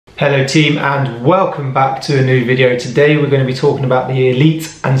Hello team, and welcome back to a new video. Today we're going to be talking about the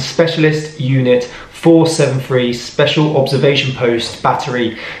Elite and Specialist Unit 473 Special Observation Post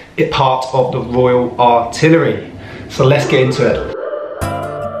Battery, part of the Royal Artillery. So let's get into it.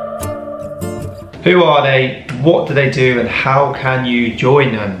 Who are they, what do they do, and how can you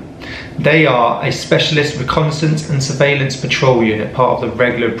join them? They are a specialist reconnaissance and surveillance patrol unit, part of the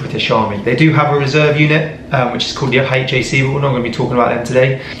regular British Army. They do have a reserve unit, which is called the HAC, but we're not going to be talking about them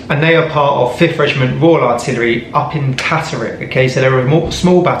today. And they are part of 5th Regiment Royal Artillery up in Catterick. Okay, so they're a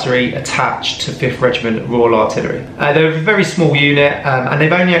small battery attached to 5th Regiment Royal Artillery. They're a very small unit, and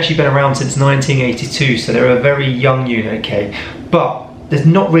they've only actually been around since 1982, so they're a very young unit, okay? But there's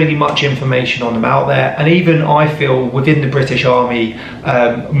not really much information on them out there, and even I feel within the British Army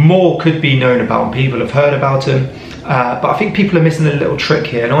more could be known about them. People have heard about them, but I think people are missing a little trick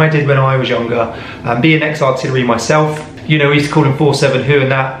here, and I did when I was younger. Being ex-artillery myself, you know, we used to call them 4-7 who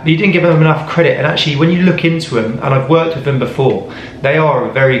and that, but you didn't give them enough credit. And actually, when you look into them, and I've worked with them before, they are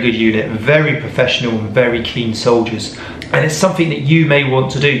a very good unit, very professional and very keen soldiers. And it's something that you may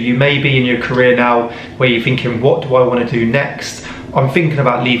want to do. You may be in your career now where you're thinking, what do I want to do next? I'm thinking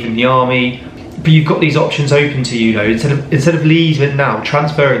about leaving the army, but you've got these options open to you, you know. Instead of leaving now,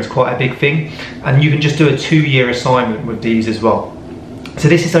 transferring is quite a big thing, and you can just do a 2-year assignment with these as well. So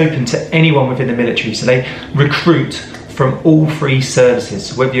this is open to anyone within the military, so they recruit from all 3 services.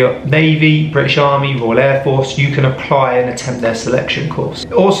 So whether you're Navy, British Army, Royal Air Force, you can apply and attempt their selection course.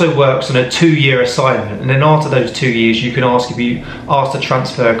 It also works on a 2-year assignment, and then after those 2 years you can ask if you ask to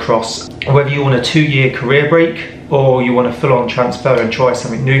transfer across, whether you want a 2-year career break or you want a full-on transfer and try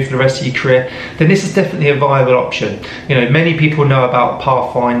something new for the rest of your career, then this is definitely a viable option. You know, many people know about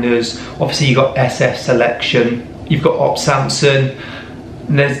Pathfinders. Obviously you've got SF selection, you've got Op Samson,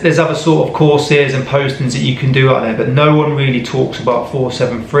 and there's other sort of courses and postings that you can do out there, but no one really talks about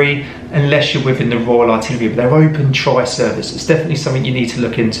 473 unless you're within the Royal Artillery. But they're open tri-service. It's definitely something you need to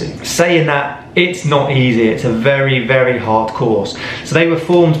look into. Saying that, it's not easy. It's a very, very hard course. So they were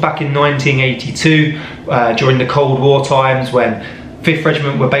formed back in 1982 during the Cold War times, when 5th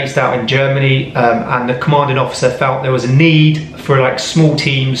Regiment were based out in Germany, and the commanding officer felt there was a need for like small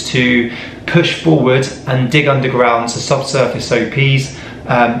teams to push forward and dig underground, so subsurface OPs,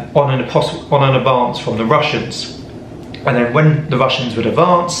 on an advance from the Russians. And then when the Russians would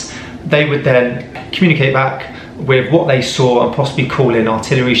advance, they would then communicate back with what they saw and possibly call in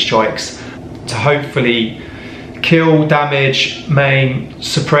artillery strikes to hopefully kill, damage, maim,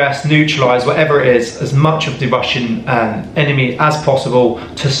 suppress, neutralise, whatever it is, as much of the Russian enemy as possible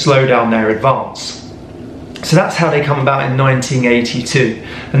to slow down their advance. So that's how they come about in 1982.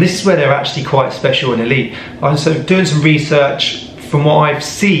 And this is where they're actually quite special and elite. So doing some research, from what I've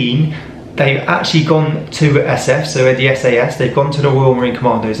seen, they've actually gone to SF, so the SAS, they've gone to the Royal Marine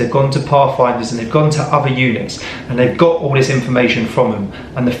Commandos, they've gone to Pathfinders, and they've gone to other units, and they've got all this information from them.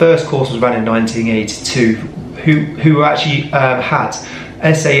 And the first course was run in 1982, who actually had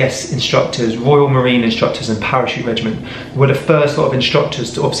SAS instructors, Royal Marine instructors and Parachute Regiment were the first lot of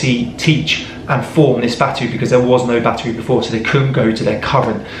instructors to obviously teach and form this battery, because there was no battery before, so they couldn't go to their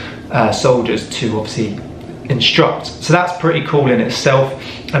current soldiers to obviously instruct. So that's pretty cool in itself.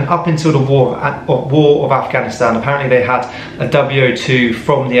 And up until the War of Afghanistan, apparently they had a W02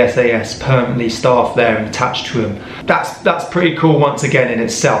 from the SAS permanently staffed there and attached to them. That's pretty cool once again in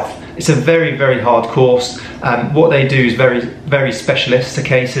itself. It's a very, very hard course. What they do is very, very specialist,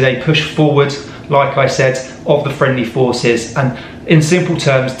 okay? So they push forward, like I said, of the friendly forces, and in simple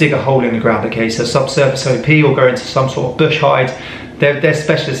terms, dig a hole in the ground, okay? So subsurface OP or go into some sort of bush hide. They're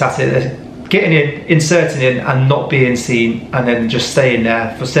specialists at it. They're getting in, inserting in, and not being seen, and then just staying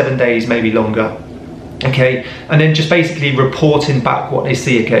there for 7 days, maybe longer. Okay, and then just basically reporting back what they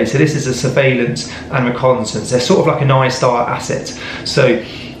see, okay? So this is a surveillance and reconnaissance. They're sort of like an I-star asset. So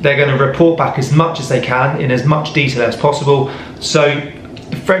they're going to report back as much as they can in as much detail as possible. So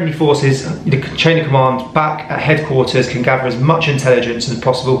the friendly forces, the chain of command back at headquarters, can gather as much intelligence as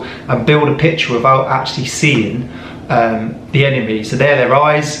possible and build a picture without actually seeing the enemy. So they're their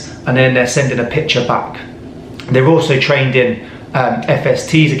eyes, and then they're sending a picture back. They're also trained in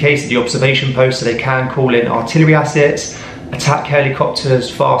FSTs, a case of the observation post, so they can call in artillery assets, attack helicopters,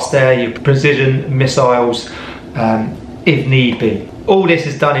 fast air, your precision missiles, if need be. All this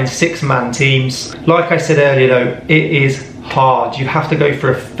is done in 6-man teams. Like I said earlier though, it is hard. You have to go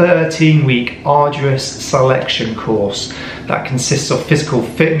for a 13-week arduous selection course that consists of physical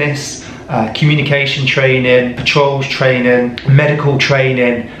fitness, communication training, patrols training, medical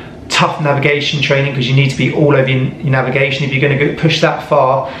training, tough navigation training, because you need to be all over your navigation. If you're going to push that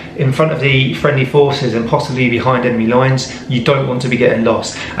far in front of the friendly forces and possibly behind enemy lines, you don't want to be getting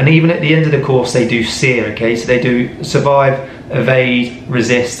lost. And even at the end of the course, they do SEER, okay? So they do survive, evade,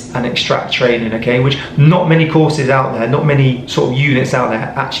 resist and extract training, okay, which not many courses out there, not many sort of units out there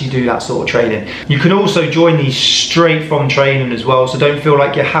actually do that sort of training. You can also join these straight from training as well, so don't feel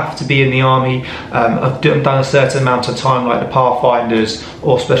like you have to be in the army. I've done a certain amount of time like the Pathfinders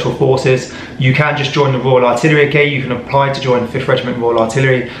or Special Forces. You can just join the Royal Artillery, okay? You can apply to join the 5th Regiment Royal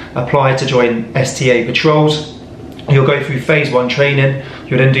Artillery, apply to join STA patrols. You'll go through phase 1 training.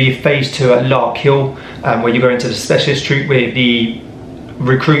 You'll then do your phase 2 at Lark Hill, where you go into the specialist troop with the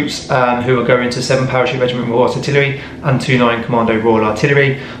recruits who are going to 7th Parachute Regiment Royal Artillery and 2-9 Commando Royal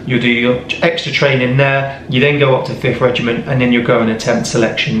Artillery. You'll do your extra training there. You then go up to 5th Regiment, and then you'll go and attempt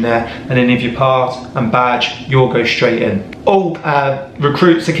selection there. And then if you pass and badge, you'll go straight in. All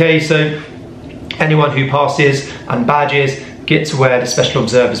recruits, okay, so anyone who passes and badges get to wear the Special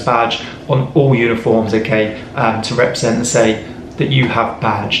Observer's badge on all uniforms, okay, to represent and say that you have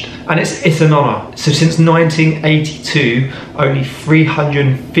badged. And it's an honour. So since 1982, only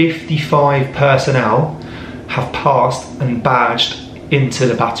 355 personnel have passed and badged into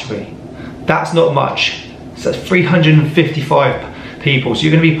the battery. That's not much. So that's 355 people. So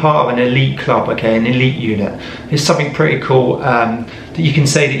you're going to be part of an elite club, okay, an elite unit. It's something pretty cool that you can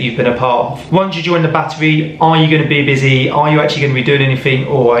say that you've been a part of. Once you join the battery, are you going to be busy? Are you actually going to be doing anything,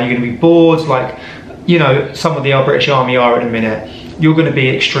 or are you going to be bored like, you know, some of the British Army are at the minute? You're going to be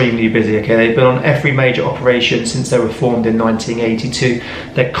extremely busy, okay? They've been on every major operation since they were formed in 1982.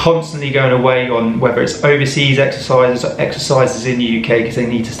 They're constantly going away on whether it's overseas exercises or exercises in the UK, because they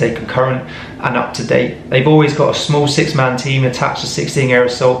need to stay concurrent and up to date. They've always got a small 6-man team attached to 16 Air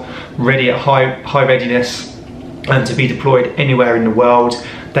Assault, ready at high readiness and to be deployed anywhere in the world.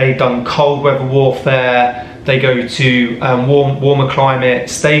 They've done cold weather warfare. They go to warmer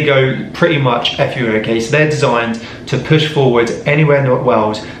climates. They go pretty much everywhere, okay? So they're designed to push forward anywhere in the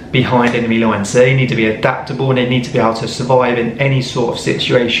world behind enemy lines. So they need to be adaptable, and they need to be able to survive in any sort of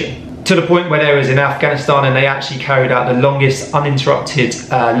situation. To the point where they was in Afghanistan, and they actually carried out the longest uninterrupted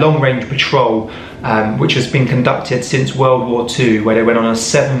long-range patrol, which has been conducted since World War II, where they went on a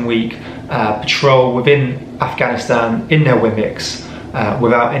 7-week patrol within Afghanistan in their WMIX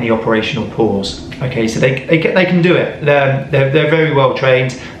without any operational pause. Okay, so they can do it. They're very well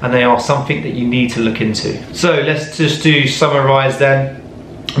trained, and they are something that you need to look into. So let's just summarise then.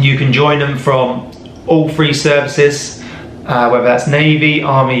 You can join them from all 3 services, whether that's Navy,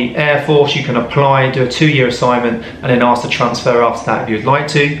 Army, Air Force. You can apply, do a 2-year assignment, and then ask to transfer after that if you'd like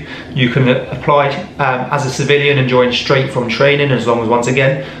to. You can apply as a civilian and join straight from training, as long as, once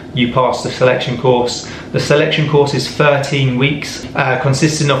again, you pass the selection course. The selection course is 13 weeks,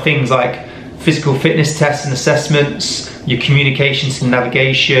 consisting of things like physical fitness tests and assessments, your communications and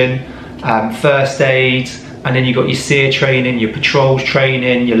navigation, first aid, and then you've got your SEER training, your patrols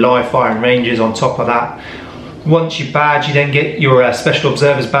training, your live fire and rangers on top of that. Once you badge, you then get your Special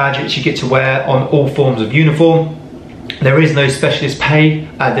Observer's badge, which you get to wear on all forms of uniform. There is no specialist pay.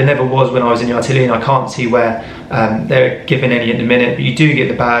 There never was when I was in the artillery, and I can't see where they're giving any at the minute, but you do get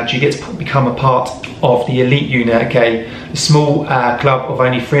the badge. You get to become a part of the elite unit, okay? A small club of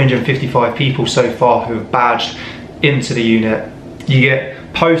only 355 people so far who have badged into the unit. You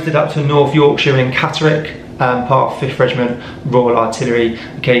get posted up to North Yorkshire in Catterick, part of 5th Regiment Royal Artillery,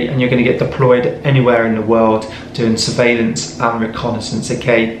 okay, and you're going to get deployed anywhere in the world doing surveillance and reconnaissance,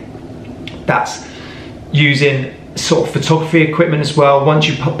 okay? That's using sort of photography equipment as well. Once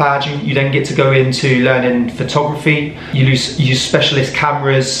you put badging, you then get to go into learning photography. You use specialist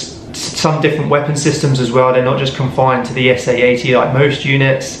cameras, some different weapon systems as well. They're not just confined to the SA-80 like most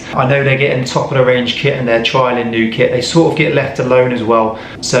units. I know they're getting top of the range kit and they're trialing new kit. They sort of get left alone as well.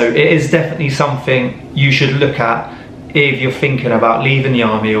 So it is definitely something you should look at if you're thinking about leaving the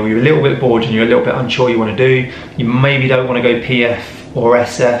army, or you're a little bit bored and you're a little bit unsure you want to do. You maybe don't want to go PF or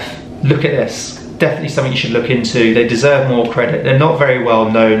SF. Look at this. Definitely something you should look into. They deserve more credit. They're not very well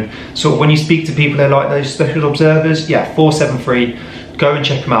known. So when you speak to people, they're like those Special Observers. Yeah, 473. Go and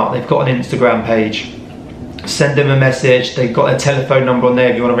check them out. They've got an Instagram page. Send them a message. They've got a telephone number on there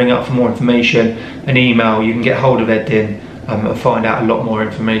if you want to ring up for more information. An email. You can get hold of Ed Din and find out a lot more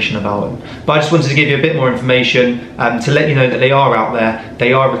information about them. But I just wanted to give you a bit more information to let you know that they are out there.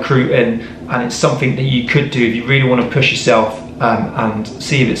 They are recruiting, and it's something that you could do if you really want to push yourself and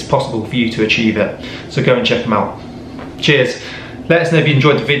see if it's possible for you to achieve it. So go and check them out. Cheers. Let us know if you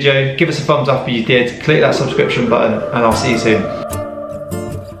enjoyed the video. Give us a thumbs up if you did. Click that subscription button, and I'll see you soon.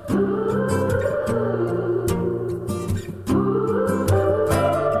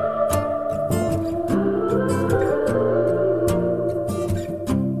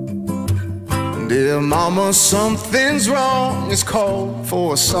 Oh, something's wrong, it's cold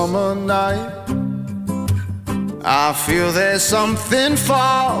for a summer night. I feel there's something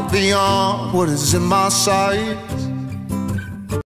far beyond what is in my sight.